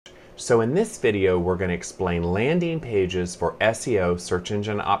So in this video, we're going to explain landing pages for SEO, search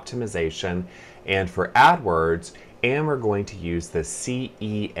engine optimization, and for AdWords, and we're going to use the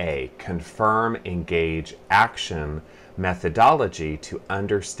CEA, Confirm, Engage, Action methodology to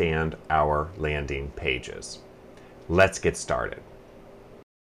understand our landing pages. Let's get started.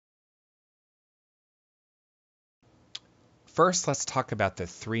 First, let's talk about the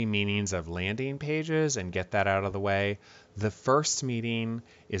three meanings of landing pages and get that out of the way. The first meaning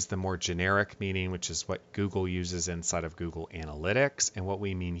is the more generic meaning, which is what Google uses inside of Google Analytics. And what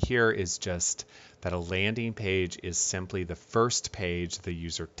we mean here is just that a landing page is simply the first page the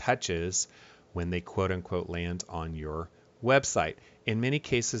user touches when they quote unquote land on your website. In many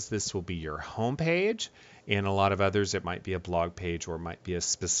cases, this will be your home page. In a lot of others, it might be a blog page or it might be a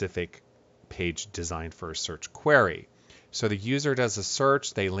specific page designed for a search query. So the user does a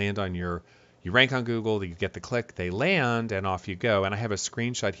search, they land on you rank on Google, you get the click, they land, and off you go. And I have a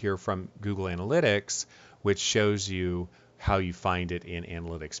screenshot here from Google Analytics, which shows you how you find it in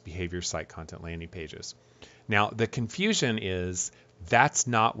Analytics, behavior, site content, landing pages. Now, the confusion is that's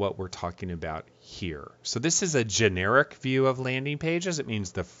not what we're talking about here. So this is a generic view of landing pages. It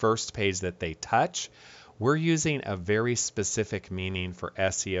means the first page that they touch. We're using a very specific meaning for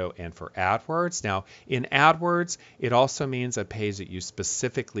SEO and for AdWords. Now, in AdWords, it also means a page that you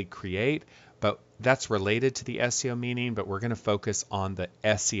specifically create, but that's related to the SEO meaning, but we're going to focus on the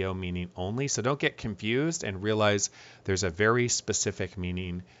SEO meaning only. So don't get confused and realize there's a very specific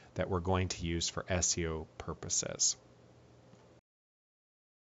meaning that we're going to use for SEO purposes.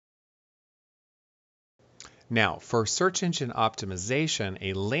 Now, for search engine optimization,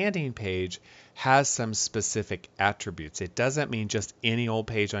 a landing page has some specific attributes. It doesn't mean just any old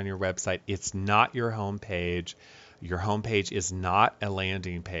page on your website. It's not your home page. Your home page is not a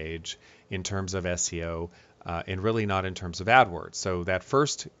landing page in terms of SEO and really not in terms of AdWords. So that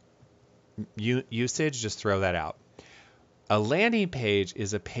first usage, just throw that out. A landing page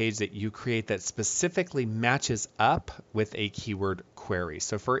is a page that you create that specifically matches up with a keyword query.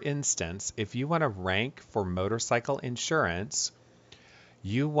 So for instance, if you want to rank for motorcycle insurance,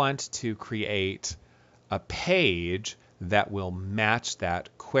 you want to create a page that will match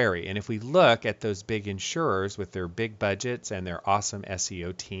that query. And if we look at those big insurers with their big budgets and their awesome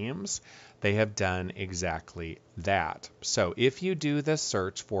SEO teams, they have done exactly that. So if you do the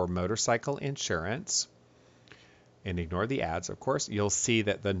search for motorcycle insurance, and ignore the ads, of course, you'll see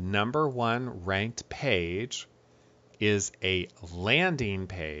that the #1 ranked page is a landing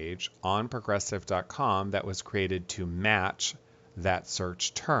page on progressive.com that was created to match that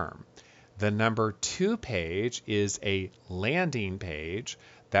search term. The #2 page is a landing page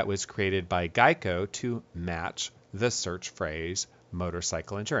that was created by Geico to match the search phrase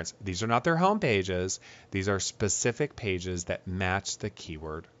motorcycle insurance. These are not their home pages. These are specific pages that match the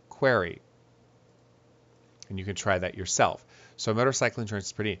keyword query. And you can try that yourself. So motorcycle insurance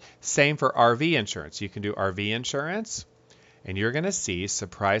is pretty neat. Same for RV insurance. You can do RV insurance, and you're going to see,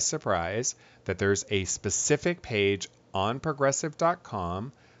 surprise, surprise, that there's a specific page on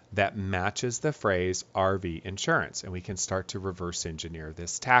progressive.com that matches the phrase RV insurance. And we can start to reverse engineer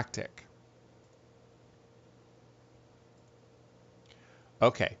this tactic.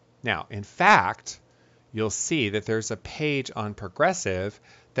 Okay, now, in fact, you'll see that there's a page on Progressive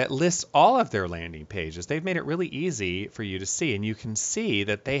that lists all of their landing pages. They've made it really easy for you to see, and you can see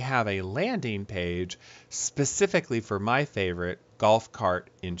that they have a landing page specifically for my favorite, golf cart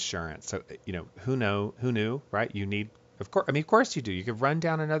insurance. So, who knew, right? You need, of course you do. You could run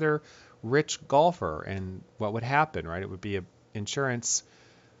down another rich golfer, and what would happen, right? It would be an insurance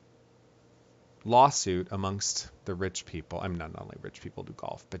lawsuit amongst the rich people. Not only rich people do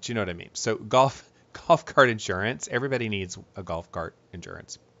golf, but you know what I mean. So golf cart insurance, everybody needs a golf cart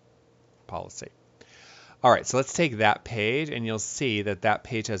insurance policy. All right, so let's take that page, and you'll see that that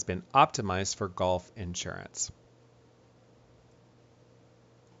page has been optimized for golf insurance.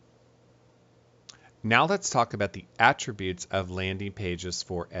 Now let's talk about the attributes of landing pages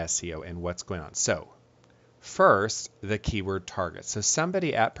for SEO and what's going on. So first, the keyword target. So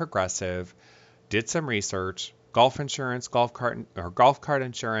somebody at Progressive did some research, golf insurance, golf cart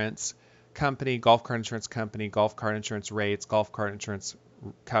insurance company, golf cart insurance rates, golf cart insurance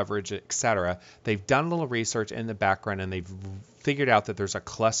coverage, etc. They've done a little research in the background, and they've figured out that there's a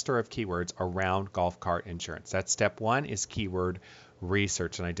cluster of keywords around golf cart insurance. That's step 1, is keyword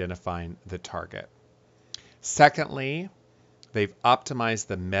research and identifying the target. Secondly, they've optimized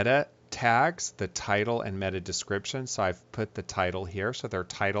the meta tags, the title and meta description. So I've put the title here. So their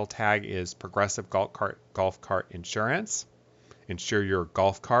title tag is Progressive Golf Cart Insurance. Insure your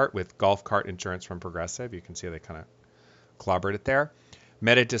golf cart with golf cart insurance from Progressive. You can see they kind of clobbered it there.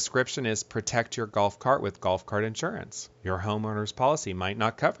 Meta description is protect your golf cart with golf cart insurance. Your homeowner's policy might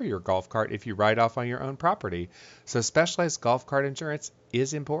not cover your golf cart if you ride off on your own property, so specialized golf cart insurance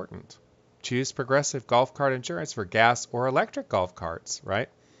is important. Choose Progressive golf cart insurance for gas or electric golf carts, right?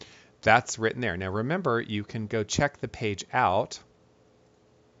 That's written there. Now remember, you can go check the page out.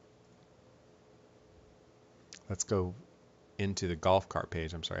 Let's go into the golf cart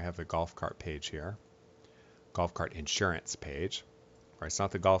page. I'm sorry, I have the golf cart page here. Golf cart insurance page. Right, it's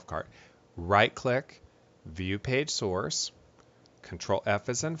not the golf cart. Right click, view page source, Control F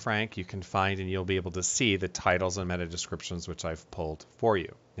as in Frank. You can find and you'll be able to see the titles and meta descriptions which I've pulled for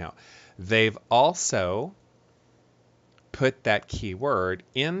you. Now, they've also put that keyword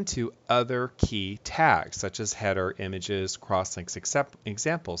into other key tags such as header, images, crosslinks,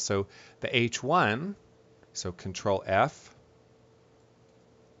 examples. So the H1, so Control F,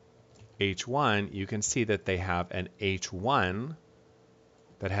 H1, you can see that they have an H1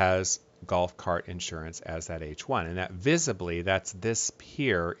 that has golf cart insurance as that H1. And that visibly, that's this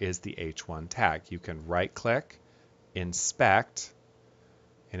here is the H1 tag. You can right click, inspect,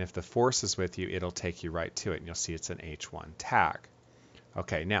 and if the force is with you, it'll take you right to it and you'll see it's an H1 tag.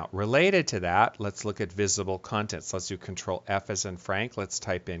 Okay, now related to that, let's look at visible content. So let's do Control F as in Frank. Let's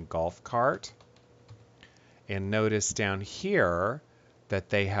type in golf cart. And notice down here that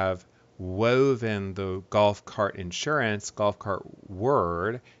they have woven the golf cart insurance, golf cart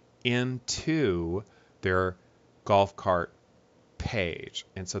word into their golf cart page.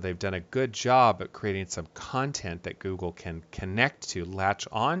 And so they've done a good job at creating some content that Google can connect to, latch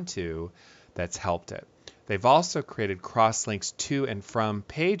onto, that's helped it. They've also created cross-links to and from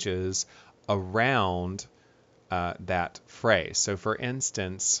pages around that phrase. So for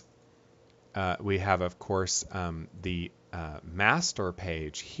instance, we have, of course, the master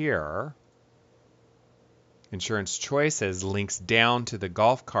page here. Insurance Choices links down to the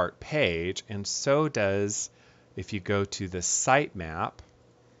golf cart page, and so does if you go to the sitemap.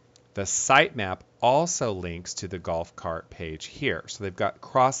 The sitemap also links to the golf cart page here. So they've got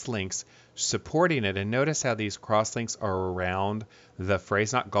cross links supporting it, and notice how these cross links are around the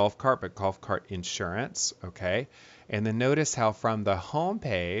phrase, not golf cart, but golf cart insurance, okay? And then notice how from the home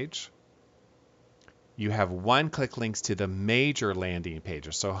page, you have one-click links to the major landing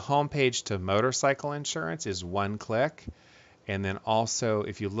pages. So homepage to motorcycle insurance is one click. And then also,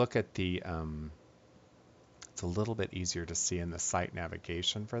 if you look at the, it's a little bit easier to see in the site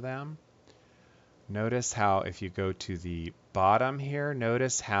navigation for them. Notice how if you go to the bottom here,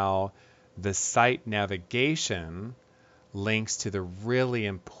 notice how the site navigation links to the really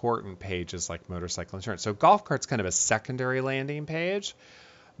important pages like motorcycle insurance. So golf cart's kind of a secondary landing page.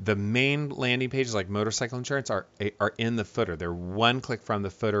 The main landing pages like motorcycle insurance are in the footer. They're one click from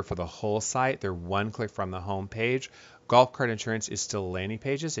the footer for the whole site. They're one click from the home page. Golf cart insurance is still landing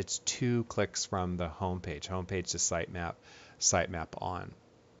pages. It's 2 clicks from the home page to sitemap on.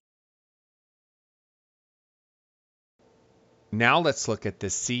 Now let's look at the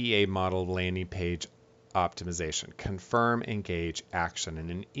CEA model landing page optimization. Confirm, engage, action.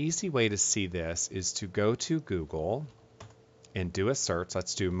 And an easy way to see this is to go to Google and do a search.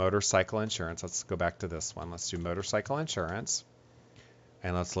 Let's do motorcycle insurance. Let's go back to this one. Let's do motorcycle insurance.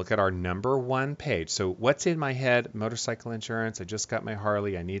 And let's look at our #1 page. So what's in my head? Motorcycle insurance. I just got my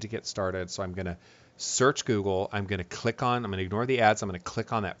Harley. I need to get started. So I'm going to search Google. I'm going to I'm going to ignore the ads. I'm going to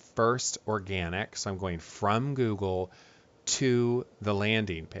click on that first organic. So I'm going from Google to the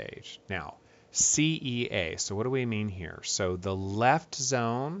landing page. Now, CEA. So what do we mean here? So the left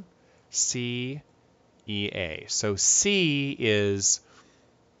zone, CEA. So C is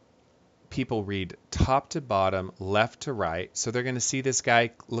people read top to bottom, left to right. So they're going to see this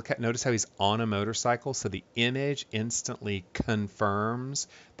guy, notice how he's on a motorcycle. So the image instantly confirms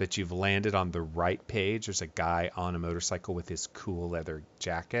that you've landed on the right page. There's a guy on a motorcycle with his cool leather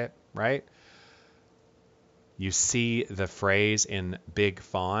jacket, right? You see the phrase in big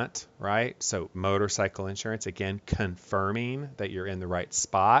font, right? So motorcycle insurance, again, confirming that you're in the right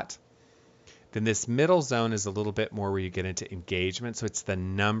spot. Then this middle zone is a little bit more where you get into engagement. So it's the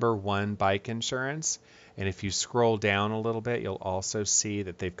 #1 bike insurance. And if you scroll down a little bit, you'll also see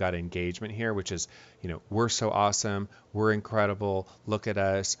that they've got engagement here, which is, we're so awesome. We're incredible. Look at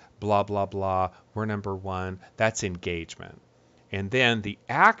us. Blah, blah, blah. We're #1. That's engagement. And then the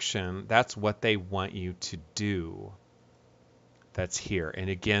action, that's what they want you to do. That's here. And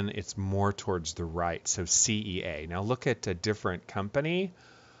again, it's more towards the right. So CEA. Now look at a different company.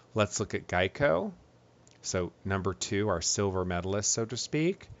 Let's look at Geico. So #2, our silver medalist, so to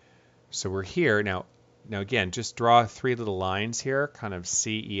speak. So we're here. Now again, just draw 3 little lines here, kind of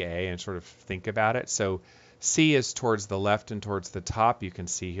CEA, and sort of think about it. So C is towards the left and towards the top. You can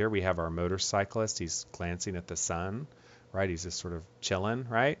see here we have our motorcyclist. He's glancing at the sun, right? He's just sort of chilling,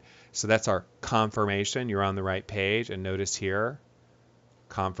 right? So that's our confirmation. You're on the right page. And notice here,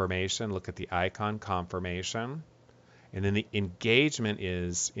 confirmation. Look at the icon, confirmation. And then the engagement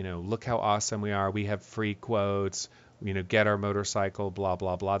is, look how awesome we are. We have free quotes, get our motorcycle, blah,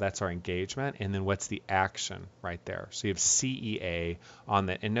 blah, blah. That's our engagement. And then what's the action right there? So you have CEA on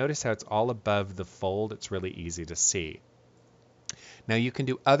that. And notice how it's all above the fold. It's really easy to see. Now you can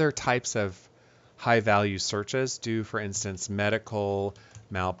do other types of high value searches. Do, for instance, medical,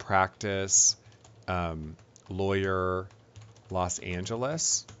 malpractice, lawyer, Los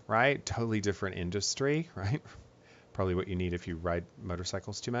Angeles, right? Totally different industry, right? Probably what you need if you ride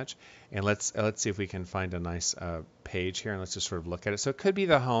motorcycles too much. And let's see if we can find a nice page here, and let's just sort of look at it. So it could be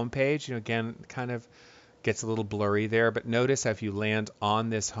the home page. Again, kind of gets a little blurry there, but notice if you land on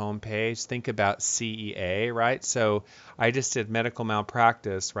this home page, think about CEA, right? So I just did medical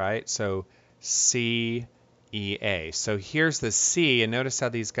malpractice, right? So CEA. So here's the C, and notice how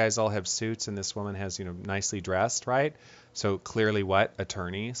these guys all have suits, and this woman has, nicely dressed, right? So clearly what?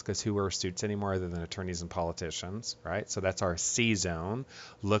 Attorneys, because who wear suits anymore other than attorneys and politicians, right? So that's our C zone.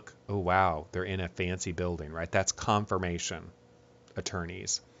 Look, oh wow, they're in a fancy building, right? That's confirmation,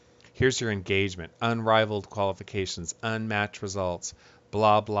 attorneys. Here's your engagement, unrivaled qualifications, unmatched results,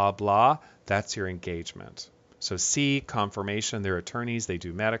 blah, blah, blah. That's your engagement. So C, confirmation, they're attorneys, they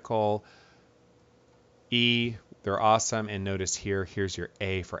do medical. E, they're awesome. And notice here, here's your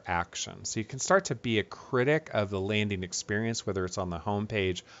A for action. So you can start to be a critic of the landing experience, whether it's on the home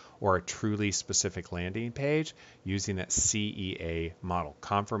page or a truly specific landing page, using that CEA model: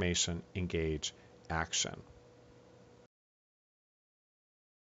 confirmation, engage, action.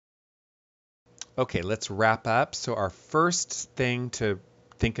 Okay, let's wrap up. So our first thing to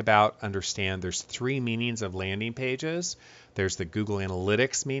think about, understand, there's 3 meanings of landing pages. There's the Google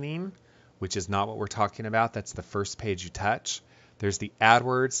Analytics meaning, which is not what we're talking about. That's the first page you touch. There's the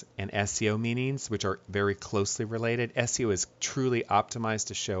AdWords and SEO meanings, which are very closely related. SEO is truly optimized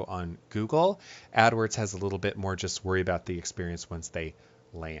to show on Google. AdWords has a little bit more just worry about the experience once they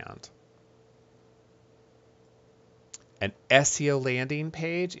land. An SEO landing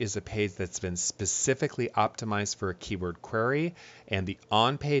page is a page that's been specifically optimized for a keyword query, and the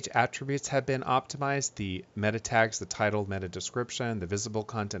on-page attributes have been optimized. The meta tags, the title, meta description, the visible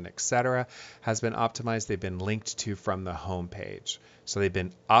content, etc., has been optimized. They've been linked to from the home page. So they've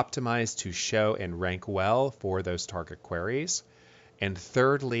been optimized to show and rank well for those target queries. And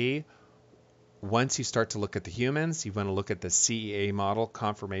thirdly, once you start to look at the humans, you want to look at the CEA model: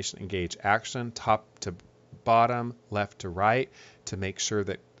 confirmation, engage, action, top to bottom, left to right, to make sure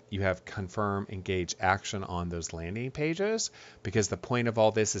that you have confirm, engage, action on those landing pages, because the point of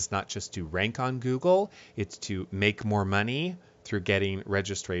all this is not just to rank on Google, it's to make more money through getting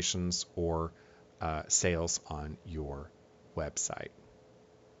registrations or sales on your website.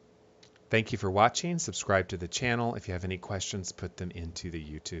 Thank you for watching. Subscribe to the channel. If you have any questions, put them into the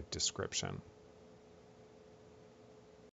YouTube description.